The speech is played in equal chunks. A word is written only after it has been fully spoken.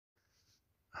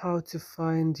how to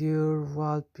find your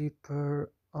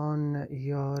wallpaper on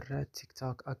your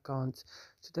TikTok account.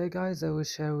 Today guys, I will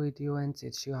share with you and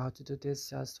teach you how to do this.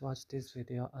 Just watch this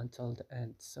video until the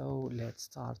end. So let's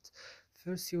start.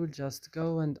 First, you will just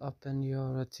go and open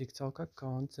your TikTok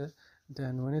account.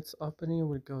 Then when it's open, you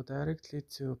will go directly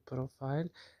to profile,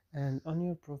 and on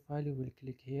your profile you will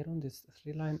click here on this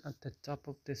three line at the top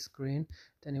of the screen.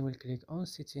 Then you will click on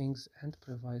settings and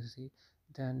privacy.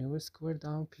 Then you will scroll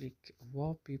down, click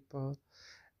wallpaper,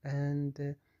 and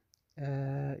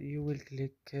you will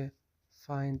click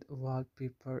find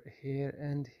wallpaper here,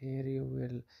 and here you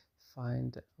will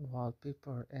find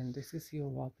wallpaper, and this is your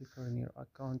wallpaper in your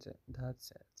account.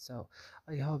 That's it. So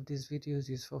I hope this video is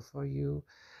useful for you.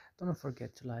 Don't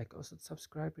forget to like, also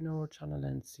subscribe in our channel,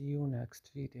 and see you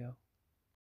next video.